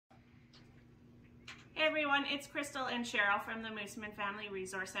everyone, it's Crystal and Cheryl from the Mooseman Family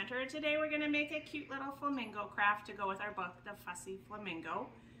Resource Center. Today we're going to make a cute little flamingo craft to go with our book, The Fussy Flamingo.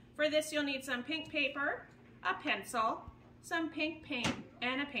 For this you'll need some pink paper, a pencil, some pink paint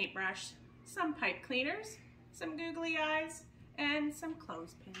and a paintbrush, some pipe cleaners, some googly eyes, and some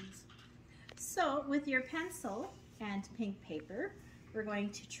clothespins. So with your pencil and pink paper, we're going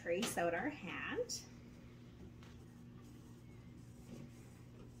to trace out our hand.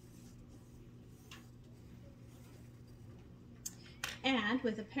 And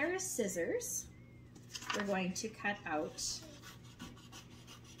with a pair of scissors, we're going to cut out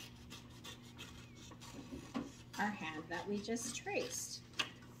our hand that we just traced.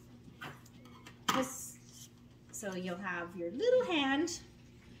 So you'll have your little hand.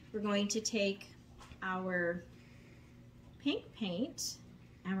 We're going to take our pink paint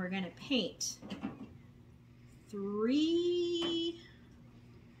and we're going to paint 3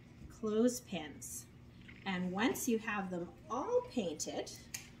 clothespins. And once you have them all painted,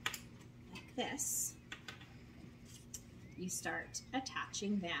 like this, you start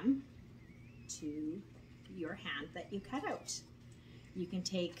attaching them to your hand that you cut out. You can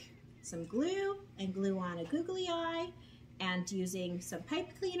take some glue and glue on a googly eye, and using some pipe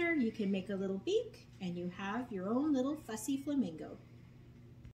cleaner, you can make a little beak and you have your own little fussy flamingo.